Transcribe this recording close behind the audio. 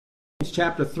James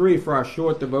chapter 3 for our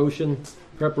short devotion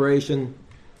preparation.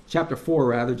 Chapter 4,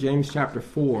 rather. James chapter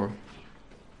 4.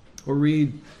 We'll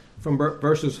read from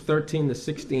verses 13 to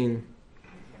 16.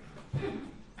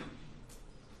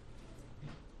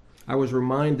 I was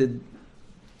reminded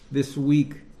this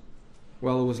week,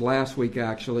 well, it was last week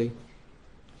actually,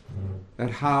 at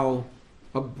how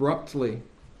abruptly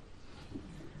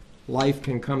life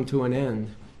can come to an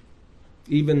end,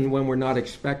 even when we're not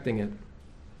expecting it.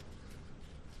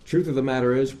 Truth of the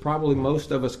matter is, probably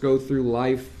most of us go through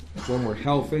life when we're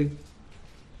healthy.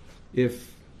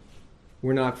 If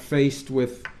we're not faced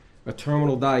with a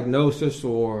terminal diagnosis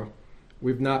or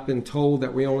we've not been told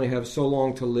that we only have so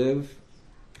long to live,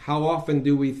 how often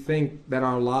do we think that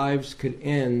our lives could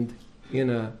end in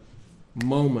a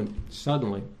moment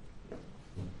suddenly?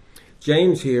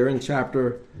 James here in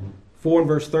chapter 4 and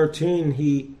verse 13,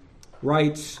 he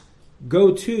writes,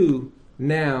 "Go to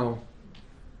now,"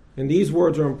 and these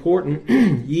words are important,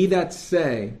 "ye that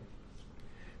say,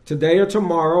 today or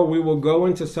tomorrow we will go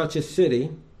into such a city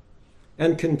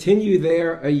and continue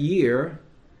there a year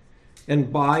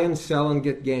and buy and sell and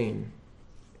get gain.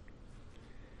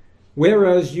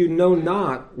 Whereas you know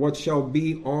not what shall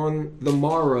be on the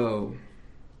morrow.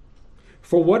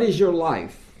 For what is your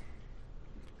life?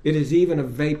 It is even a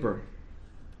vapor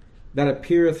that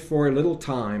appeareth for a little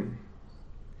time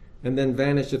and then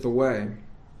vanisheth away.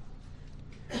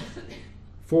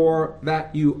 For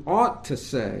that you ought to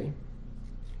say,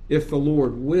 if the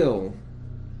Lord will,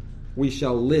 we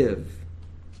shall live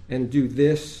and do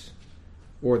this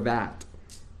or that.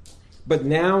 But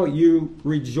now you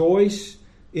rejoice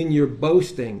in your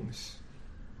boastings."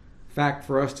 In fact,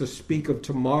 for us to speak of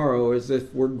tomorrow as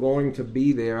if we're going to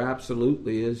be there,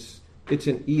 absolutely, it's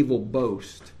an evil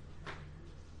boast.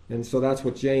 And so that's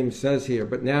what James says here.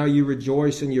 "But now you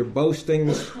rejoice in your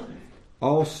boastings.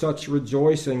 All such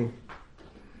rejoicing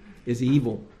is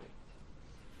evil."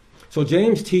 So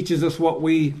James teaches us what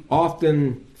we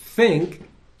often think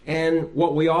and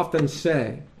what we often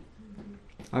say.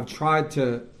 I've tried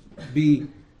to be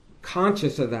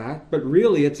conscious of that, but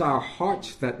really it's our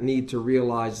hearts that need to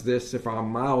realize this if our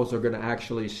mouths are going to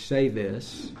actually say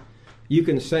this. You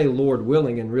can say "Lord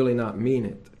willing" and really not mean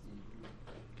it.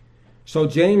 So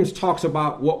James talks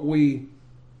about what we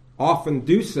often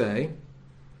do say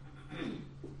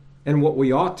and what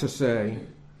we ought to say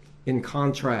in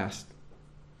contrast.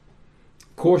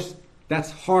 Of course,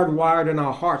 that's hardwired in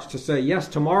our hearts to say, yes,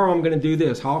 tomorrow I'm going to do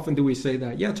this. How often do we say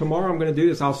that? Yeah, tomorrow I'm going to do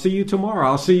this. I'll see you tomorrow.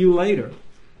 I'll see you later.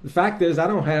 The fact is, I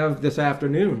don't have this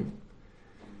afternoon.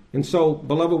 And so,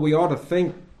 beloved, we ought to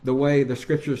think the way the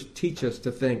Scriptures teach us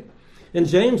to think. And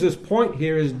James's point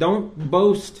here is don't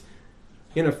boast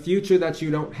in a future that you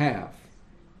don't have.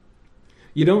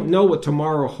 You don't know what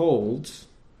tomorrow holds.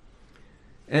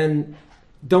 And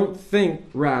don't think,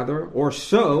 rather, or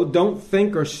so, don't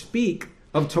think or speak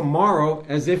of tomorrow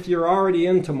as if you're already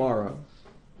in tomorrow.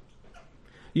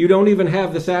 You don't even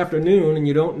have this afternoon, and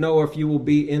you don't know if you will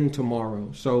be in tomorrow.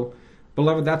 So,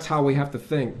 beloved, that's how we have to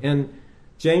think. And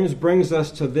James brings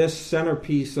us to this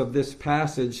centerpiece of this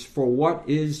passage, for what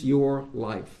is your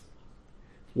life?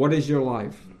 What is your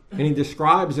life? And he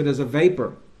describes it as a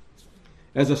vapor,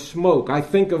 as a smoke. I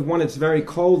think of when it's very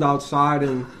cold outside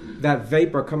and that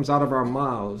vapor comes out of our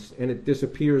mouths and it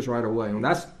disappears right away. And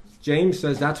James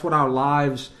says that's what our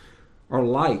lives are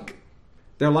like.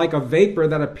 They're like a vapor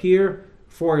that appear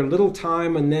for a little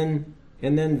time and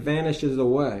then vanishes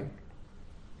away.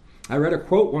 I read a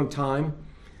quote one time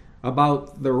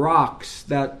about the rocks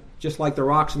that, just like the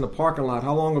rocks in the parking lot,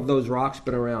 how long have those rocks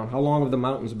been around? How long have the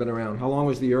mountains been around? How long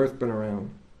has the earth been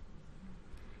around?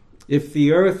 If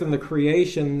the earth and the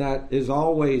creation that is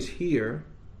always here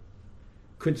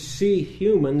could see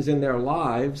humans in their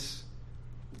lives,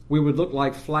 we would look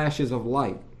like flashes of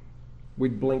light.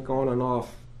 We'd blink on and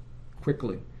off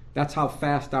quickly. That's how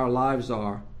fast our lives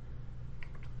are.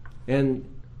 And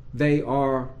they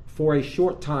are for a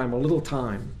short time, a little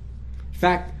time. In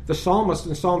fact, the psalmist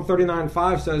in Psalm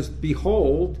 39:5 says,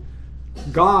 "Behold,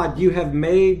 God, you have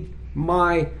made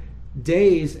my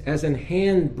days as an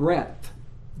hand breadth,"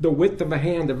 the width of a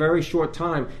hand, a very short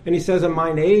time. And he says, "And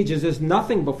mine age is as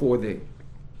nothing before thee."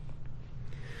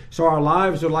 So our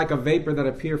lives are like a vapor that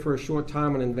appear for a short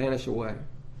time and then vanish away.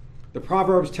 The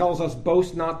Proverbs tells us,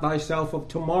 "Boast not thyself of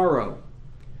tomorrow,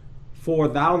 for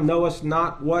thou knowest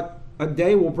not what a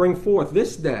day will bring forth,"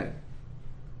 this day.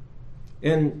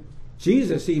 And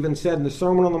Jesus even said in the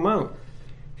Sermon on the Mount,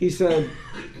 he said,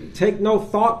 "Take no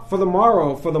thought for the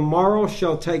morrow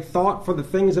shall take thought for the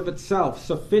things of itself.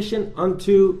 Sufficient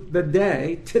unto the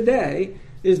day, today,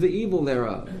 is the evil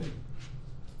thereof."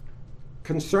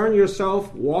 Concern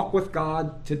yourself, walk with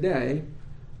God today,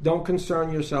 Don't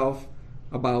concern yourself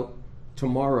about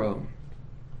tomorrow.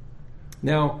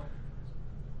 Now,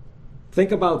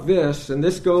 think about this, and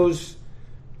this goes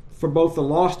for both the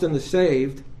lost and the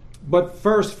saved. But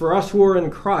first, for us who are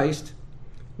in Christ,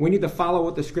 we need to follow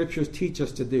what the Scriptures teach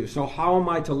us to do. So how am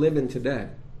I to live in today?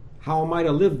 How am I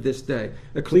to live this day?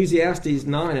 Ecclesiastes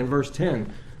 9 and verse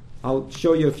 10. I'll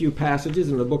show you a few passages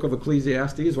in the book of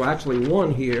Ecclesiastes. Well, actually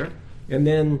one here, and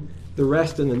then the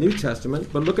rest in the New Testament.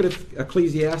 But look at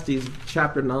Ecclesiastes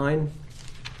chapter 9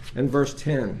 and verse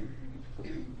 10.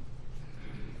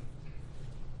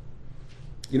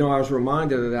 You know, I was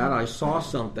reminded of that. I saw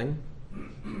something.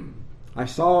 I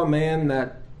saw a man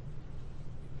that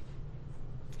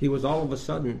he was all of a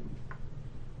sudden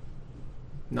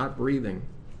not breathing.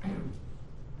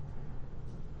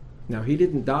 Now, he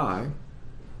didn't die.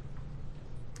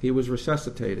 He was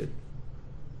resuscitated.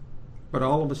 But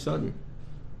all of a sudden,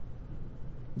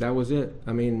 that was it.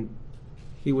 I mean,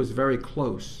 he was very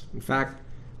close. In fact,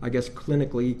 I guess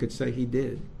clinically you could say he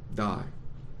did die.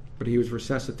 But he was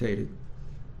resuscitated.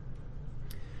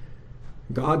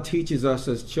 God teaches us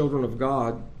as children of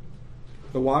God.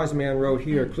 The wise man wrote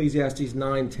here, Ecclesiastes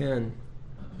 9:10.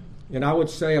 And I would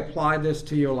say apply this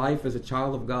to your life as a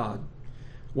child of God.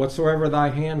 Whatsoever thy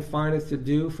hand findeth to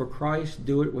do for Christ,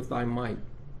 do it with thy might.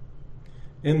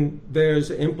 And there's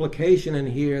implication in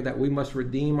here that we must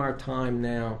redeem our time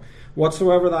now.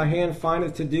 Whatsoever thy hand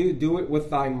findeth to do, do it with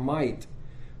thy might.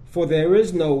 For there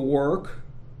is no work,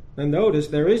 and notice,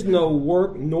 there is no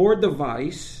work nor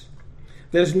device.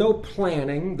 There's no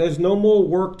planning. There's no more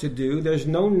work to do. There's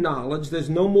no knowledge. There's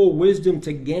no more wisdom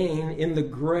to gain in the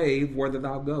grave whither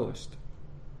thou goest.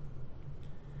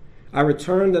 I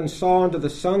returned and saw unto the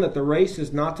sun that the race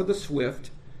is not to the swift,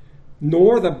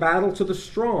 nor the battle to the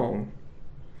strong,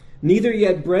 neither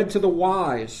yet bread to the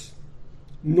wise,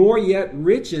 nor yet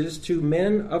riches to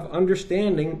men of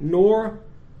understanding, nor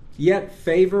yet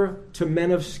favor to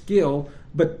men of skill,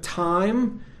 but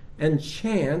time and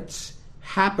chance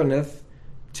happeneth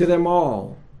to them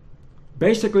all.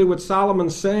 Basically, what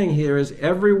Solomon's saying here is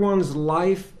everyone's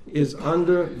life is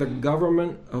under the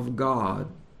government of God.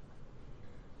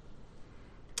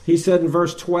 He said in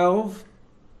verse 12,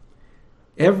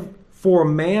 for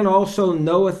man also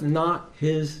knoweth not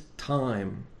his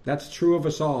time. That's true of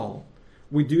us all.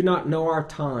 We do not know our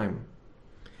time.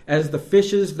 As the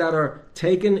fishes that are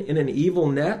taken in an evil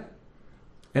net,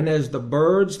 and as the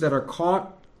birds that are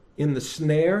caught in the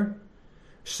snare,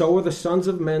 so are the sons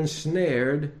of men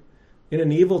snared in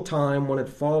an evil time when it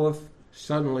falleth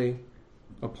suddenly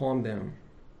upon them.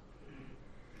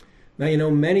 Now, you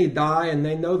know, many die and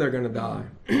they know they're going to die.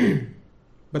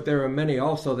 But there are many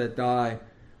also that die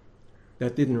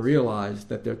that didn't realize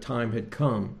that their time had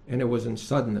come, and it was in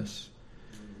suddenness.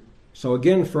 So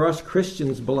again, for us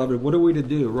Christians, beloved, what are we to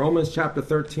do? Romans chapter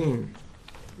 13.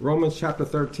 Romans chapter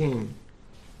 13.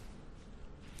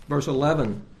 Verse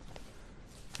 11.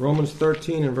 Romans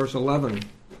 13 and verse 11.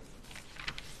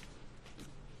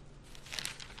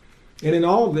 And in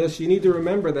all of this, you need to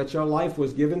remember that your life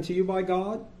was given to you by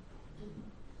God,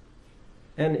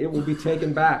 and it will be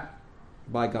taken back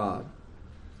by God.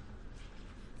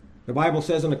 The Bible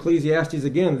says in Ecclesiastes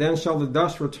again, then shall the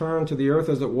dust return to the earth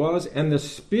as it was, and the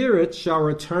spirit shall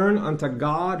return unto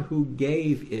God who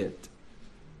gave it.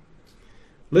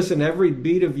 Listen, every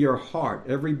beat of your heart,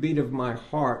 every beat of my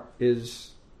heart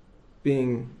is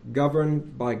being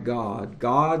governed by God.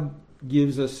 God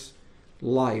gives us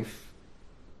life,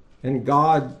 and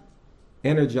God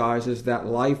energizes that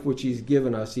life which He's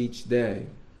given us each day.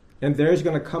 And there's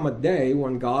going to come a day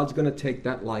when God's going to take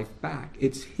that life back.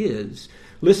 It's His.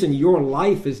 Listen, your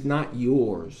life is not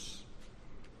yours.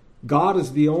 God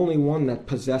is the only one that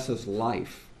possesses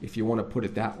life, if you want to put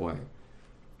it that way.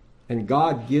 And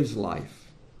God gives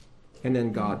life, and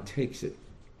then God takes it.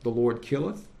 The Lord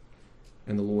killeth,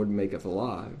 and the Lord maketh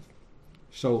alive.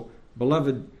 So,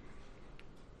 beloved,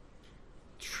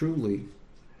 truly,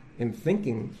 in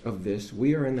thinking of this,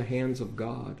 we are in the hands of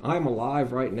God. I'm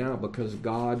alive right now because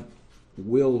God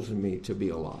wills me to be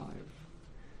alive.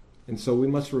 And so we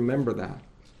must remember that.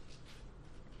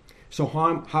 So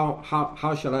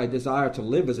how should I desire to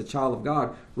live as a child of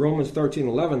God? Romans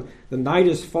 13:11, the night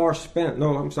is far spent.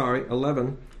 No, I'm sorry,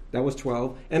 11. That was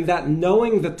 12. And that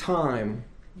knowing the time.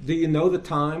 Do you know the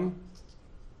time?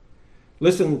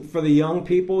 Listen, for the young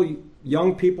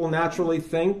people naturally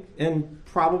think, and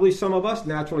probably some of us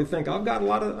naturally think, I've got a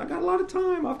lot of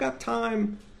time. I've got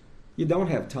time. You don't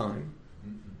have time.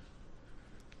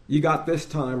 You got this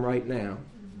time right now.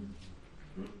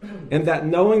 And that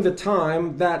knowing the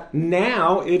time, that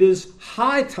now it is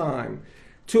high time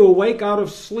to awake out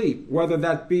of sleep, whether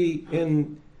that be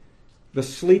in The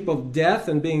sleep of death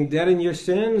and being dead in your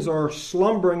sins, or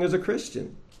slumbering as a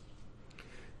Christian?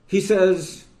 He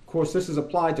says, of course this is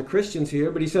applied to Christians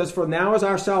here, but he says, for now is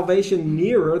our salvation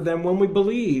nearer than when we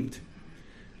believed.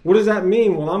 What does that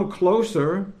mean? Well, I'm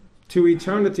closer to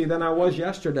eternity than I was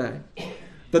yesterday.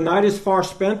 The night is far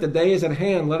spent, the day is at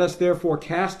hand. Let us therefore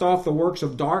cast off the works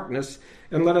of darkness,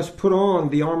 and let us put on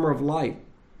the armor of light.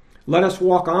 Let us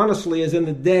walk honestly as in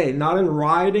the day, not in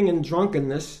rioting and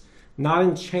drunkenness, not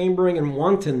in chambering and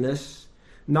wantonness,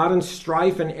 not in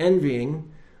strife and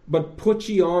envying, but put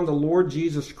ye on the Lord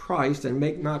Jesus Christ, and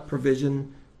make not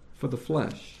provision for the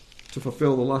flesh, to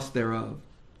fulfill the lust thereof.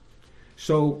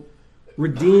 So,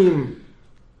 redeem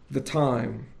the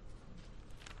time.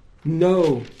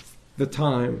 Know the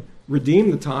time. Redeem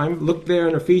the time. Look there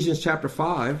in Ephesians chapter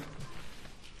 5.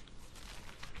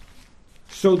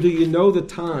 So do you know the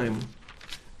time,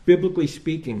 biblically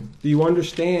speaking? Do you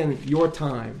understand your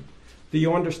time? Do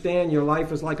you understand your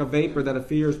life is like a vapor that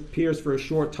appears for a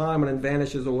short time and then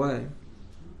vanishes away?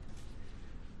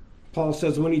 Paul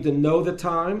says we need to know the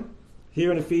time.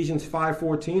 Here in Ephesians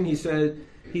 5:14,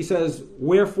 he says,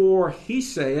 wherefore he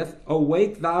saith,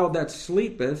 awake thou that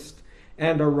sleepest,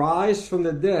 and arise from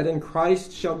the dead, and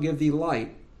Christ shall give thee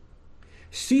light.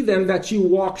 See then that you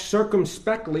walk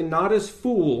circumspectly, not as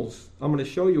fools. I'm going to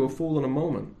show you a fool in a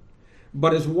moment.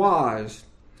 But as wise,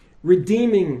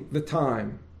 redeeming the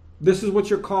time. This is what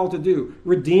you're called to do.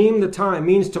 Redeem the time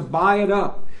means to buy it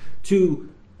up, to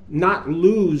not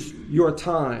lose your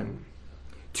time,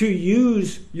 to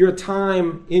use your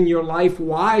time in your life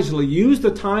wisely. Use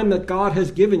the time that God has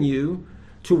given you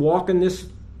to walk in this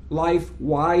life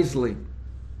wisely.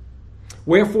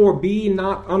 Wherefore be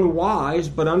not unwise,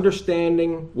 but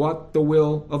understanding what the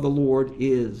will of the Lord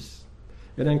is.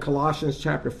 And then Colossians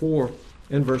chapter 4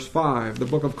 and verse 5, the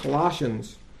book of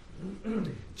Colossians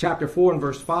chapter 4 and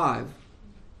verse 5.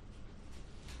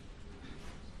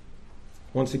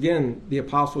 Once again, the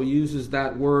apostle uses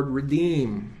that word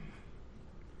redeem.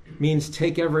 It means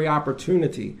take every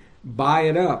opportunity, buy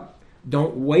it up,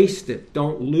 don't waste it,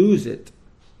 don't lose it.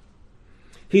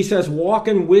 He says, walk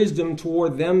in wisdom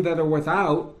toward them that are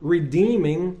without,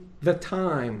 redeeming the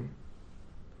time.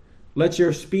 Let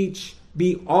your speech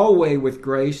be always with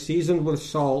grace, seasoned with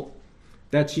salt,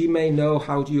 that ye may know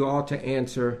how you ought to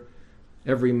answer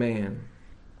every man.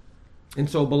 And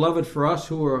so, beloved, for us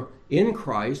who are in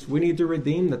Christ, we need to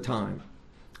redeem the time.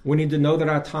 We need to know that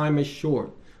our time is short.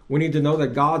 We need to know that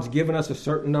God's given us a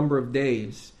certain number of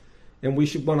days, and we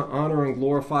should want to honor and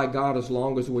glorify God as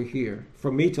long as we're here.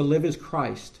 For me to live is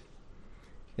Christ,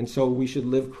 and so we should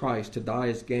live Christ. To die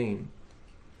is gain.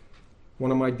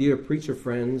 One of my dear preacher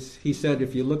friends, he said,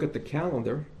 if you look at the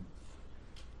calendar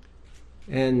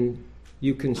and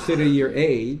you consider your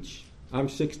age, I'm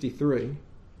 63.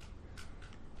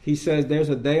 He says there's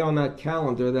a day on that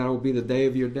calendar that will be the day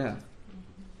of your death.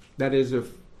 That is,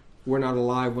 if we're not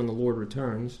alive when the Lord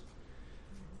returns.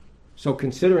 So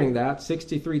considering that,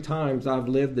 63 times I've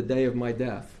lived the day of my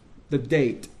death, the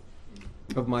date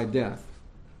of my death.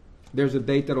 There's a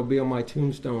date that will be on my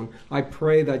tombstone. I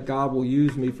pray that God will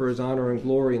use me for his honor and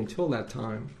glory until that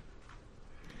time.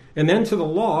 And then to the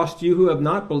lost, you who have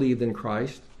not believed in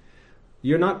Christ,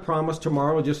 you're not promised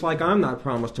tomorrow, just like I'm not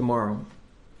promised tomorrow.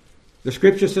 The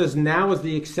scripture says now is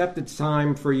the accepted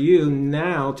time for you.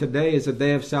 Now, today is a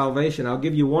day of salvation. I'll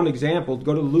give you one example.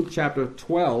 Go to Luke chapter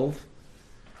 12.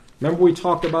 Remember we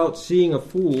talked about seeing a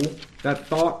fool that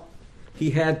thought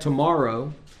he had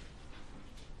tomorrow.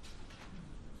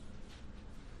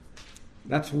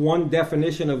 That's one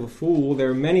definition of a fool. There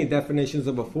are many definitions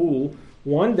of a fool.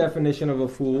 One definition of a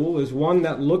fool is one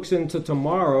that looks into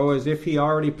tomorrow as if he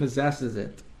already possesses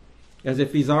it, as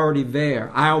if he's already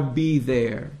there. I'll be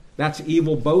there. That's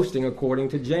evil boasting according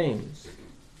to James.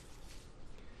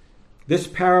 This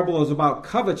parable is about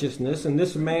covetousness, and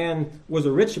this man was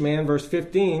a rich man, verse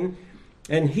 15,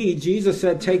 and he, Jesus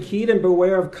said, take heed and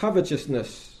beware of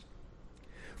covetousness.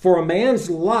 For a man's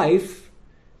life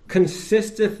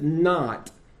consisteth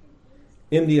not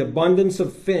in the abundance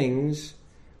of things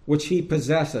which he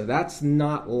possesseth. That's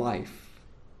not life.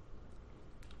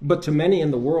 But to many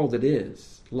in the world it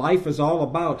is. Life is all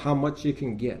about how much you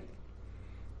can get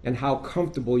and how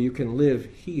comfortable you can live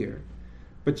here.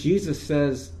 But Jesus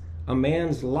says a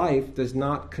man's life does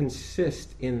not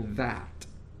consist in that.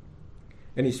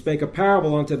 And he spake a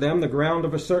parable unto them, the ground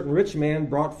of a certain rich man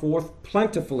brought forth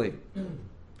plentifully.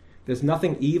 There's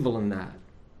nothing evil in that.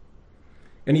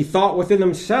 And he thought within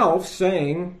himself,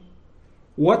 saying,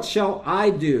 what shall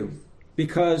I do?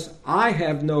 Because I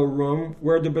have no room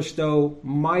where to bestow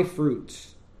my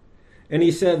fruits. And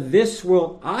he said, this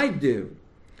will I do.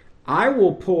 I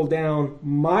will pull down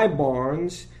my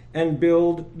barns and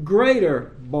build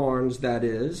greater barns, that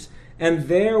is, and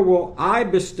there will I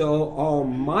bestow all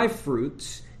my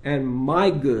fruits and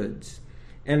my goods.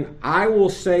 And I will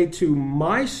say to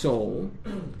my soul,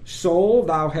 Soul,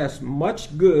 thou hast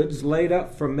much goods laid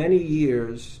up for many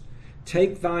years.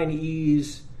 Take thine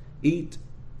ease, eat,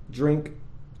 drink,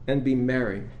 and be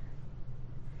merry.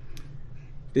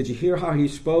 Did you hear how he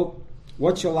spoke?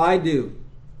 What shall I do?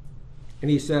 And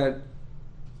he said,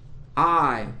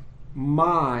 I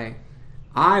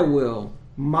will,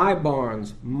 my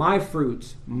barns, my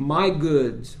fruits, my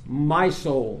goods, my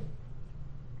soul.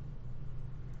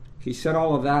 He said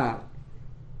all of that.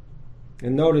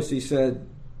 And notice he said,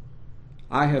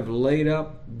 I have laid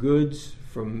up goods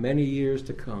for many years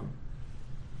to come.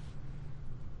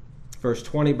 Verse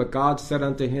 20, but God said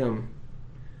unto him,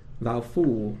 Thou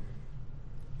fool,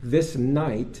 this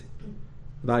night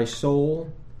thy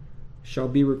soul shall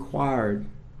be required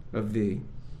of thee.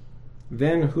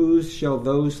 Then whose shall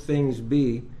those things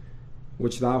be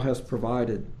which thou hast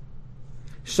provided?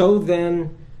 So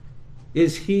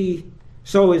is he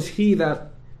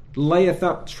that layeth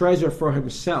up treasure for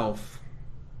himself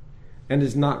and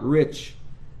is not rich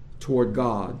toward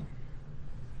God.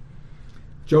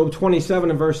 Job 27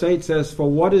 and verse 8 says, For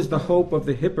what is the hope of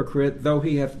the hypocrite, though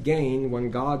he hath gained,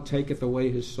 when God taketh away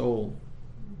his soul?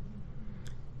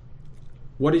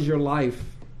 What is your life?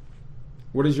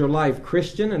 What is your life?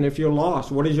 Christian, and if you're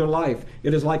lost, what is your life?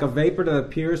 It is like a vapor that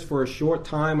appears for a short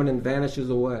time and then vanishes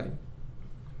away.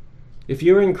 If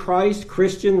you're in Christ,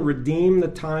 Christian, redeem the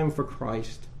time for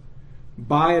Christ.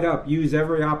 Buy it up. Use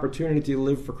every opportunity to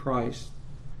live for Christ.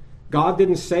 God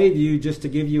didn't save you just to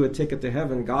give you a ticket to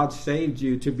heaven. God saved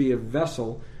you to be a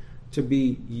vessel to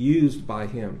be used by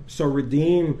him. So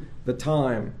redeem the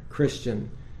time, Christian.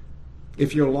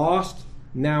 If you're lost,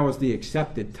 now is the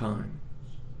accepted time.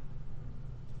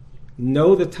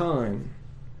 Know the time.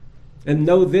 And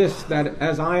know this, that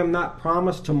as I am not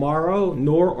promised tomorrow,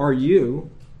 nor are you,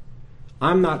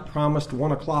 I'm not promised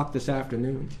 1 o'clock this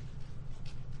afternoon.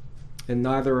 And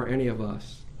neither are any of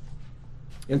us.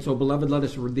 And so, beloved, let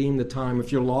us redeem the time.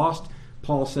 If you're lost,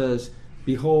 Paul says,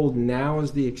 Behold, now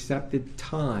is the accepted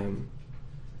time.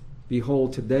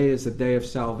 Behold, today is the day of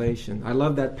salvation. I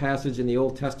love that passage in the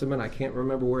Old Testament. I can't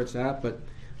remember where it's at, but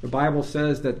the Bible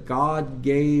says that God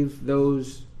gave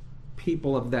those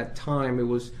people of that time, it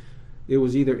was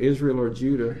either Israel or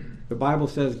Judah, the Bible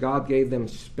says God gave them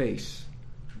space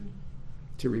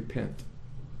to repent.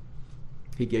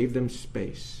 He gave them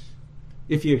space.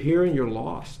 If you're here and you're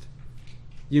lost,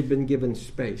 you've been given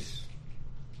space.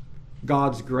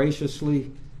 God's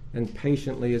graciously and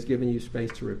patiently has given you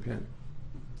space to repent.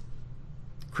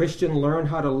 Christian, learn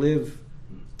how to live.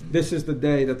 This is the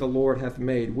day that the Lord hath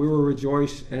made. We will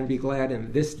rejoice and be glad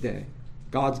in this day.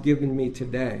 God's given me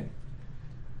today.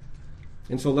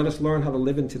 And so let us learn how to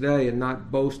live in today and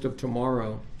not boast of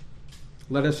tomorrow.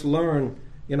 Let us learn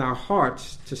in our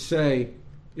hearts to say,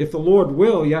 if the Lord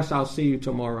will, yes, I'll see you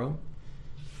tomorrow.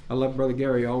 I love Brother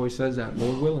Gary, always says that,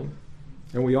 Lord willing.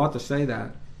 And we ought to say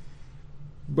that.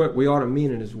 But we ought to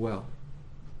mean it as well.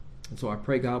 And so I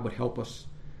pray God would help us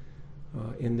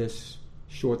in this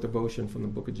short devotion from the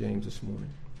book of James this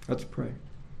morning. Let's pray.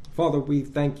 Father, we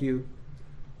thank you,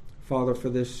 Father, for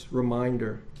this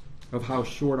reminder of how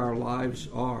short our lives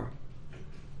are.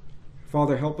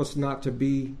 Father, help us not to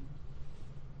be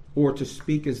or to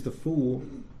speak as the fool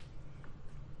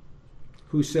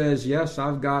who says, yes,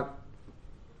 I've got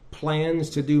plans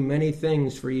to do many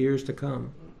things for years to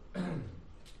come.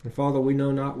 And Father, we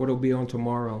know not what will be on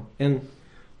tomorrow. And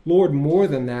Lord, more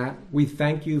than that, we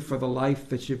thank you for the life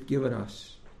that you've given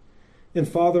us. And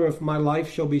Father, if my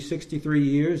life shall be 63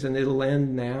 years and it'll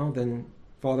end now, then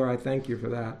Father, I thank you for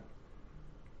that.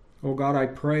 Oh God, I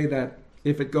pray that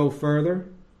if it go further,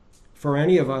 for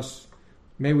any of us,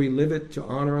 may we live it to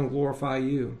honor and glorify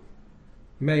you.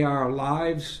 May our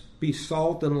lives be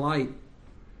salt and light.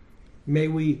 May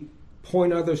we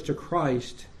point others to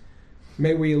Christ.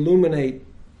 May we illuminate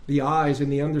the eyes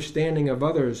and the understanding of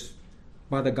others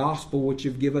by the gospel which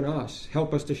you've given us.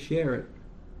 Help us to share it.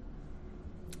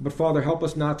 But Father, help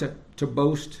us not to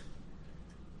boast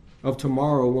of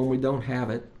tomorrow when we don't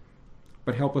have it,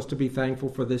 but help us to be thankful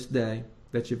for this day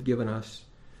that you've given us.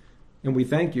 And we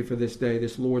thank you for this day,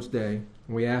 this Lord's Day.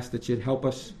 And we ask that you'd help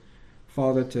us,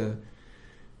 Father, to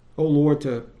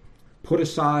put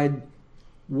aside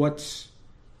what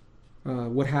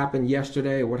happened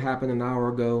yesterday or what happened an hour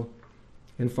ago.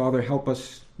 And Father, help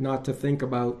us not to think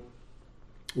about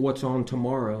what's on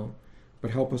tomorrow, but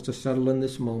help us to settle in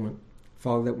this moment,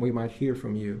 Father, that we might hear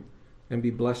from you and be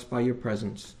blessed by your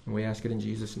presence. And we ask it in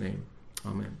Jesus' name.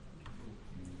 Amen.